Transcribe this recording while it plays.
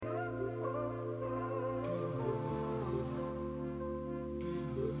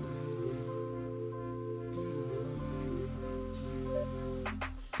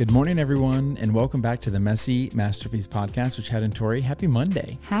Good morning, everyone, and welcome back to the Messy Masterpiece Podcast with Chad and Tori. Happy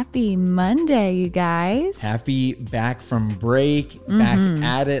Monday. Happy Monday, you guys. Happy back from break, back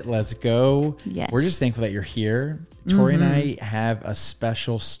at it. Let's go. Yes. We're just thankful that you're here. Tori and I have a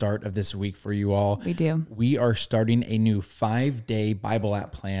special start of this week for you all. We do. We are starting a new 5-day Bible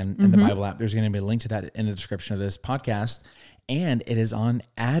app plan in the Bible app. There's going to be a link to that in the description of this podcast. And it is on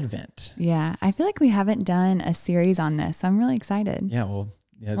Advent. Yeah. I feel like we haven't done a series on this. So I'm really excited. Yeah, well,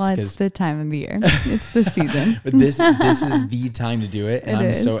 it's the time of the year. It's the season. But this is the time to do it.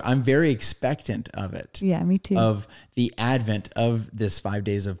 And so I'm very expectant of it. Yeah, me too. Of the advent of this 5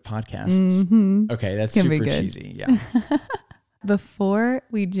 days of podcasts. Okay, that's super cheesy. Yeah. Before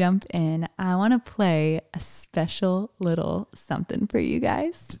we jump in, I want to play a special little something for you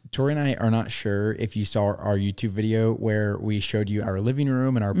guys. Tori and I are not sure if you saw our YouTube video where we showed you our living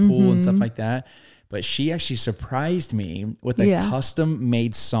room and our pool and stuff like that. But she actually surprised me with a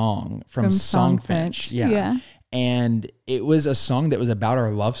custom-made song from Songfinch. Yeah. And it was a song that was about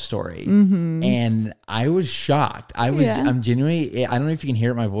our love story. And I was shocked. I'm genuinely, I don't know if you can hear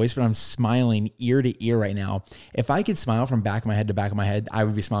it in my voice, but I'm smiling ear to ear right now. If I could smile from back of my head to back of my head, I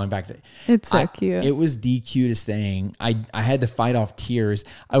would be smiling back to It's so cute. It was the cutest thing. I had to fight off tears.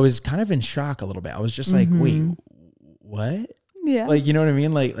 I was kind of in shock a little bit. I was just like, wait, what? Yeah. Like, you know what I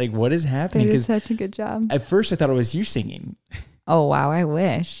mean? Like what is happening? They did such a good job. At first I thought it was you singing. Oh, wow. I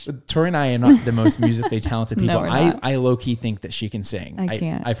wish. But Tori and I are not the most musically talented people. No, we're not. I low-key think that she can sing. I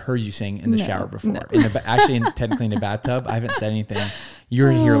can't. I've heard you sing in the shower before. Technically in the bathtub. I haven't said anything.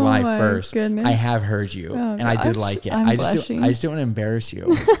 You're here live first. Goodness. I have heard you. And I did like it. I just don't want to embarrass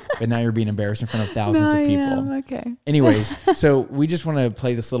you. But now you're being embarrassed in front of thousands of people. Okay. Anyways, so we just want to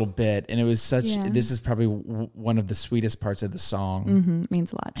play this little bit. And it was this is probably one of the sweetest parts of the song.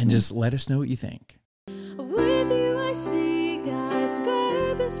 Means a lot to and me. just let us know what you think. With you I see God's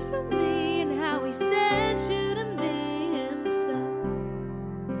purpose for me and how he sent you to me himself.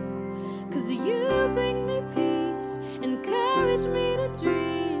 'Cause you bring me peace, encourage me to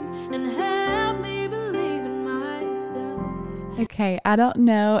dream, and help me believe in myself. Okay, I don't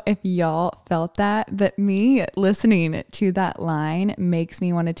know if y'all felt that, but me listening to that line makes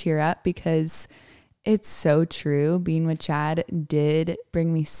me want to tear up because it's so true. Being with Chad does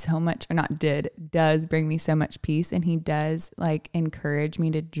bring me so much peace, and he does like encourage me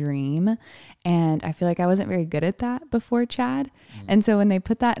to dream. And I feel like I wasn't very good at that before Chad. And so when they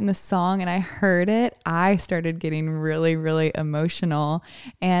put that in the song and I heard it, I started getting really, really emotional.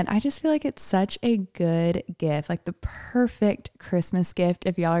 And I just feel like it's such a good gift, like the perfect Christmas gift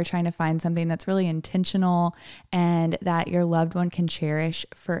if y'all are trying to find something that's really intentional and that your loved one can cherish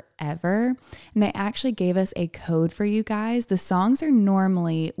forever. And they actually gave us a code for you guys. The songs are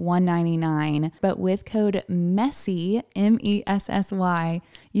normally $199, but with code MESSY, MESSY,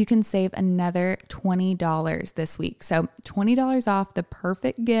 you can save another $20 this week. So $20 off the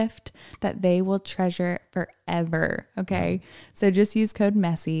perfect gift that they will treasure forever. Okay. So just use code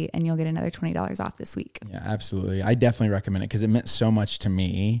MESSY and you'll get another $20 off this week. Yeah, absolutely. I definitely recommend it because it meant so much to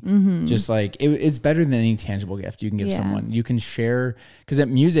me. Just like it's better than any tangible gift you can give someone. You can share because that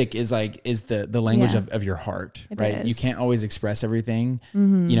music is the language of your heart, right? Is. You can't always express everything,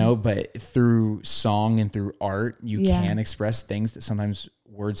 but through song and through art, you can express things that sometimes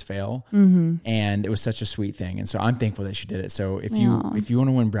words fail. And it was such a sweet thing. And so I'm thankful that she did it. So if you want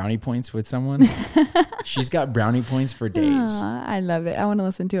to win brownie points with someone, she's got brownie points for days. I love it. I want to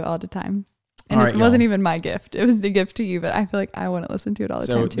listen to it all the time. And All right, it wasn't even my gift. It was the gift to you, but I feel like I want to listen to it all the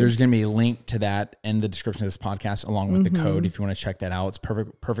time too. So there's going to be a link to that in the description of this podcast along with the code if you want to check that out. It's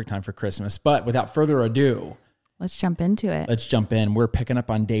perfect time for Christmas. But without further ado, let's jump into it. Let's jump in. We're picking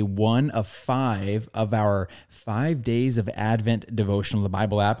up on day 1 of 5 of our 5 days of Advent devotional, the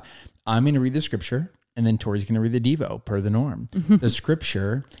Bible app. I'm going to read the scripture and then Tori's going to read the Devo per the norm. The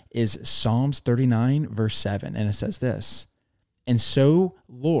scripture is Psalms 39 verse 7. And it says this, "And so,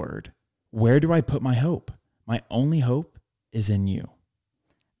 Lord, where do I put my hope? My only hope is in you."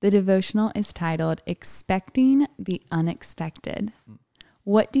 The devotional is titled Expecting the Unexpected.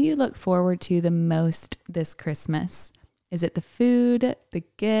 What do you look forward to the most this Christmas? Is it the food, the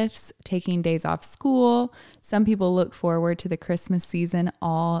gifts, taking days off school? Some people look forward to the Christmas season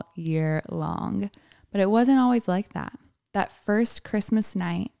all year long, but it wasn't always like that. That first Christmas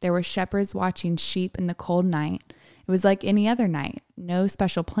night, there were shepherds watching sheep in the cold night. It was like any other night. No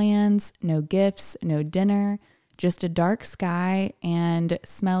special plans, no gifts, no dinner, just a dark sky and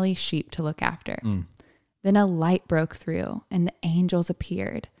smelly sheep to look after. Then a light broke through and the angels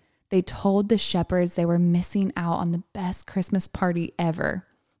appeared. They told the shepherds they were missing out on the best Christmas party ever.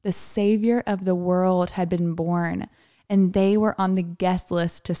 The Savior of the world had been born, and they were on the guest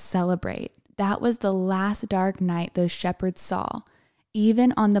list to celebrate. That was the last dark night those shepherds saw.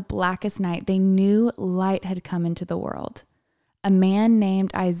 Even on the blackest night, they knew light had come into the world. A man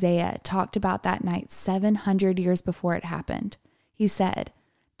named Isaiah talked about that night 700 years before it happened. He said,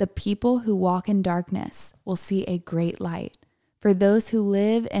 "The people who walk in darkness will see a great light. For those who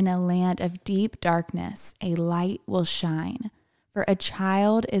live in a land of deep darkness, a light will shine. For a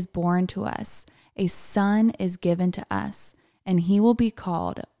child is born to us, a son is given to us, and he will be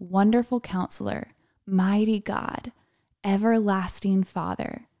called Wonderful Counselor, Mighty God, Everlasting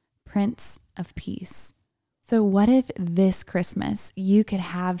Father, Prince of Peace." So what if this Christmas you could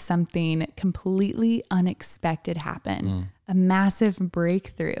have something completely unexpected happen, a massive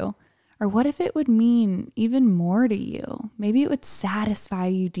breakthrough? Or what if it would mean even more to you? Maybe it would satisfy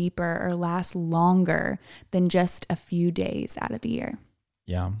you deeper or last longer than just a few days out of the year.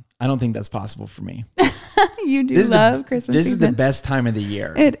 Yeah. I don't think that's possible for me. You do love Christmas This season. is the best time of the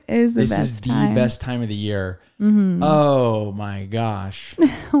year. It is the this best is the time. best time of the year. Oh my gosh.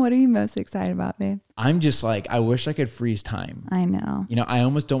 What are you most excited about, babe? I'm just like, I wish I could freeze time. I know. You know, I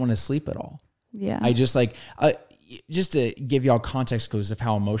almost don't want to sleep at all. Yeah. I just like, just to give y'all context clues of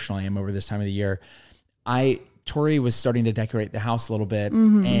how emotional I am over this time of the year. Tori was starting to decorate the house a little bit,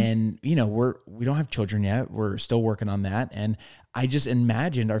 and you know, we don't have children yet. We're still working on that. And I just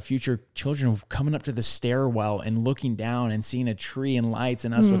imagined our future children coming up to the stairwell and looking down and seeing a tree and lights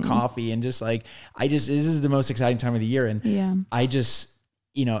and us with coffee. And just like, this is the most exciting time of the year. And I just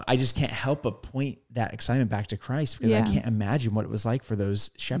can't help but point that excitement back to Christ, because I can't imagine what it was like for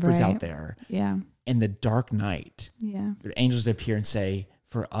those shepherds out there. Yeah. In the dark night. Yeah. The angels appear and say,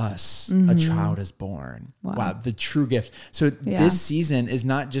 "For us, a child is born." Wow, the true gift. So this season is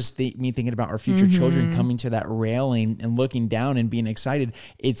not just me thinking about our future children coming to that railing and looking down and being excited.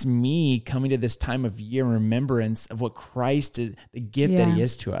 It's me coming to this time of year in remembrance of what Christ is, the gift that he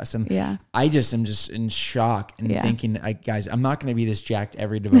is to us. And I just am just in shock and thinking, guys, I'm not going to be this jacked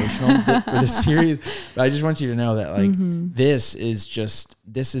every devotional for this series, but I just want you to know that like this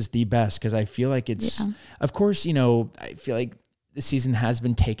is the best, because I feel like it's, of course, you know, I feel like the season has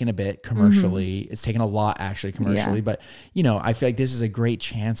been taken a bit commercially. It's taken a lot actually commercially, but you know, I feel like this is a great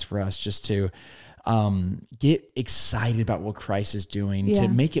chance for us just to get excited about what Christ is doing, to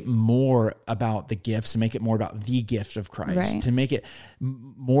make it more about the gifts, and make it more about the gift of Christ, to make it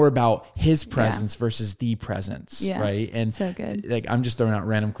more about his presence versus the presence. Right. And so good. Like, I'm just throwing out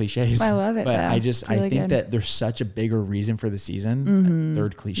random cliches. I love it. But though. I think that there's such a bigger reason for the season.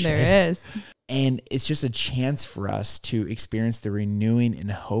 Third cliche. There is. And it's just a chance for us to experience the renewing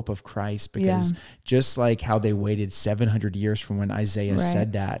and hope of Christ, because just like how they waited 700 years from when Isaiah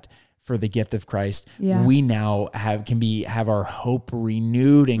said that for the gift of Christ, we now have our hope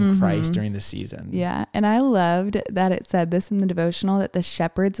renewed in Christ during the season. Yeah. And I loved that it said this in the devotional, that the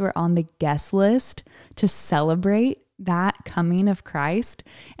shepherds were on the guest list to celebrate that coming of Christ.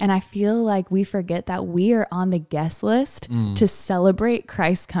 And I feel like we forget that we are on the guest list to celebrate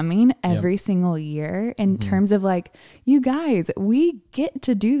Christ's coming every single year, in terms of like, you guys, we get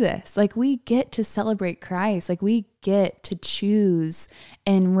to do this. Like, we get to celebrate Christ. Like, we get to choose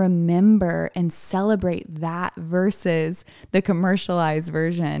and remember and celebrate that versus the commercialized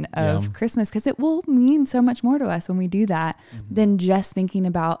version of Christmas, because it will mean so much more to us when we do that than just thinking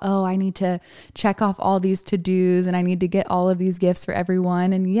about, oh, I need to check off all these to-dos and I need to get all of these gifts for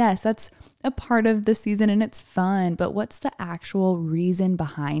everyone. And yes, that's a part of the season and it's fun, but what's the actual reason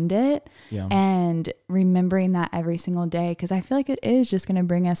behind it? And remembering that every single day, because I feel like it is just going to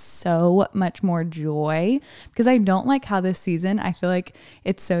bring us so much more joy, because I don't like how this season, I feel like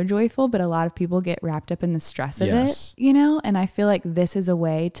it's so joyful, but a lot of people get wrapped up in the stress of it, you know? And I feel like this is a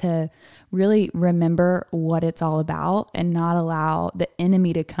way to really remember what it's all about and not allow the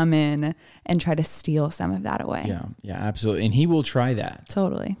enemy to come in and try to steal some of that away. Yeah, absolutely. And he will try that.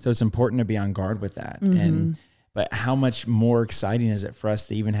 Totally. So it's important to be on guard with that. But how much more exciting is it for us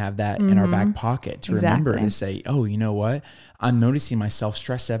to even have that in our back pocket to remember to say, oh, you know what? I'm noticing myself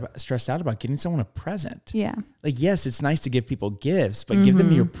stressed out about getting someone a present. Yeah. Like, yes, it's nice to give people gifts, but give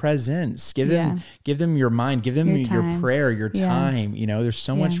them your presence, give them your mind, give them your prayer, your time. You know, there's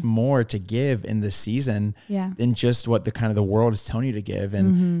so much more to give in this season than just what the kind of the world is telling you to give.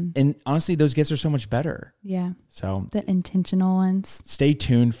 And honestly, those gifts are so much better. Yeah. So the intentional ones. Stay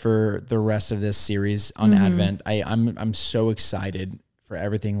tuned for the rest of this series on Advent. I'm so excited for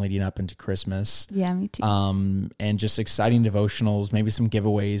everything leading up into Christmas. Yeah, me too. And just exciting devotionals, maybe some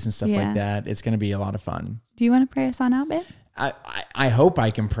giveaways and stuff like that. It's going to be a lot of fun. Do you want to pray us on out, babe? I hope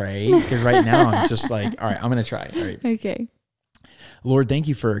I can pray, because right now I'm just like, all right, I'm going to try. All right. Okay. Lord, thank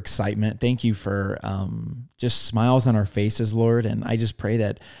you for excitement. Thank you for just smiles on our faces, Lord. And I just pray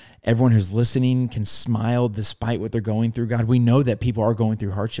that everyone who's listening can smile despite what they're going through. God, we know that people are going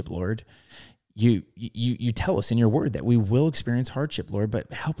through hardship, Lord. You tell us in your word that we will experience hardship, Lord,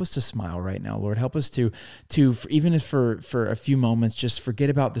 but help us to smile right now, Lord. Help us to even if for a few moments, just forget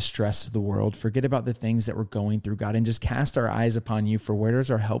about the stress of the world, forget about the things that we're going through, God, and just cast our eyes upon you, for where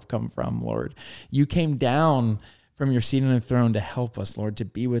does our help come from, Lord? You came down from your seat on the throne to help us, Lord, to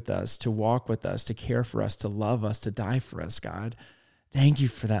be with us, to walk with us, to care for us, to love us, to die for us, God. Thank you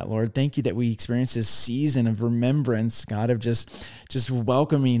for that, Lord. Thank you that we experience this season of remembrance, God, of just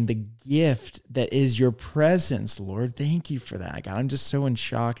welcoming the gift that is your presence, Lord. Thank you for that, God. I'm just so in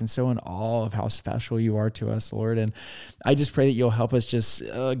shock and so in awe of how special you are to us, Lord. And I just pray that you'll help us just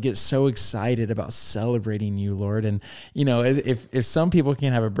get so excited about celebrating you, Lord. And, you know, if some people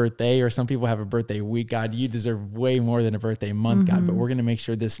can have a birthday or some people have a birthday week, God, you deserve way more than a birthday month, God. But we're going to make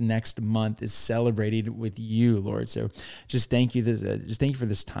sure this next month is celebrated with you, Lord. So just thank you. Just thank you for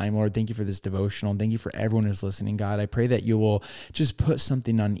this time, Lord. Thank you for this devotional. And thank you for everyone who's listening, God. I pray that you will just put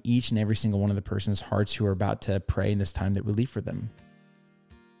something on each and every single one of the person's hearts who are about to pray in this time that we leave for them.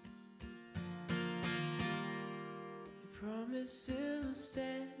 Your promise still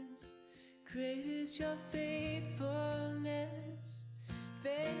stands. Great is your faithfulness.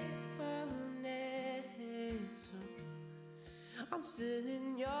 I'm still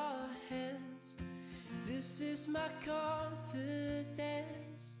in your hands. This is my confidence.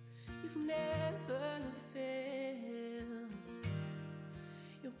 You've never failed.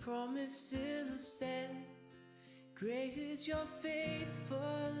 Your promise still stands. Great is your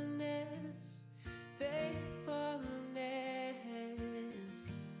faithfulness.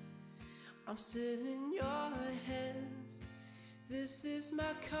 I'm still in your hands. This is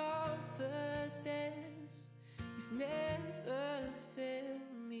my confidence. You've never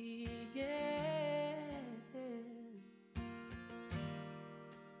failed me yet.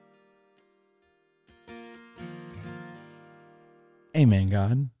 Amen,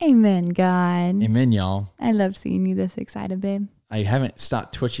 God. Amen, God. Amen, y'all. I love seeing you this excited, babe. I haven't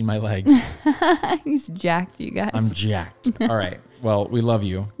stopped twitching my legs. He's jacked, you guys. I'm jacked. All right. Well, we love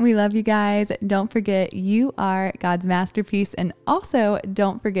you. We love you guys. Don't forget, you are God's masterpiece. And also,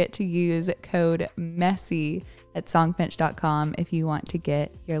 don't forget to use code MESSY at songfinch.com if you want to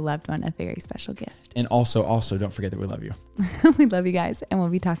get your loved one a very special gift. And also, don't forget that we love you. We love you guys, and we'll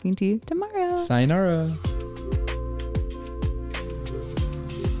be talking to you tomorrow. Sayonara.